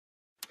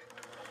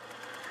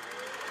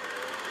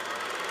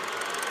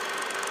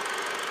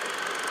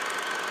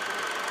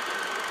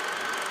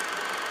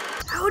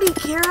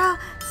Chara,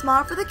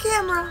 smile for the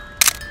camera.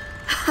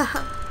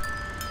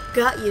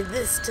 Got you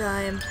this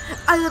time.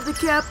 I left the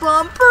cap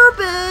on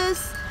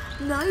purpose.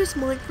 Now you're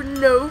smiling for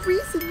no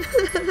reason.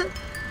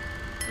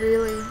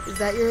 Really? Is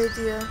that your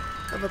idea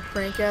of a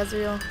prank,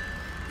 Azrael?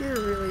 You're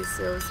really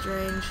so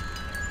strange.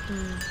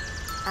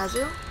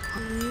 Azrael?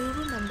 Do you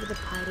remember the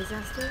pie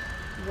disaster?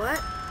 What?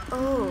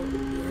 Oh,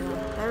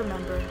 yeah, I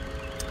remember.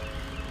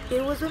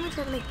 It was when we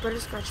tried to make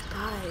butterscotch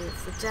pie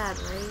for Dad,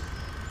 right?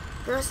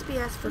 The recipe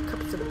asked for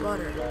cups of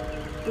butter.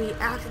 We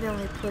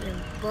accidentally put in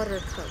butter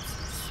cups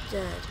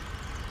instead.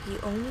 He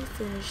only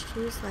finished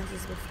 2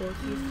 slices before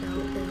he fell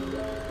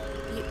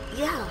ill.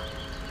 Yeah.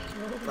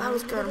 I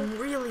was gotten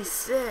really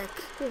sick.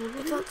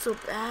 It felt so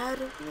bad.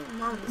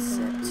 Mom was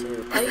sick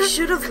too. I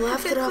should have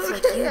left it off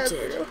like you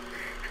did.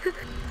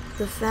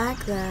 The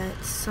fact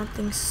that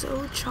something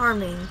so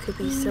charming could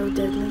be so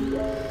deadly,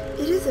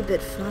 it is a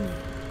bit funny.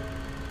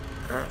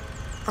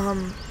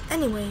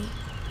 Anyway,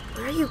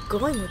 where are you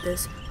going with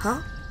this,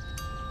 huh?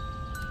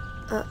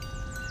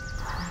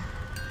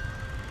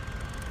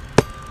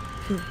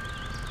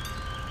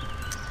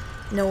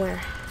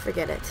 Nowhere.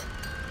 Forget it.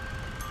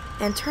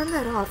 And turn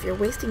that off, you're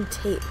wasting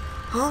tape.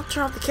 Huh?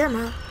 Turn off the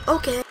camera.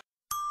 Okay.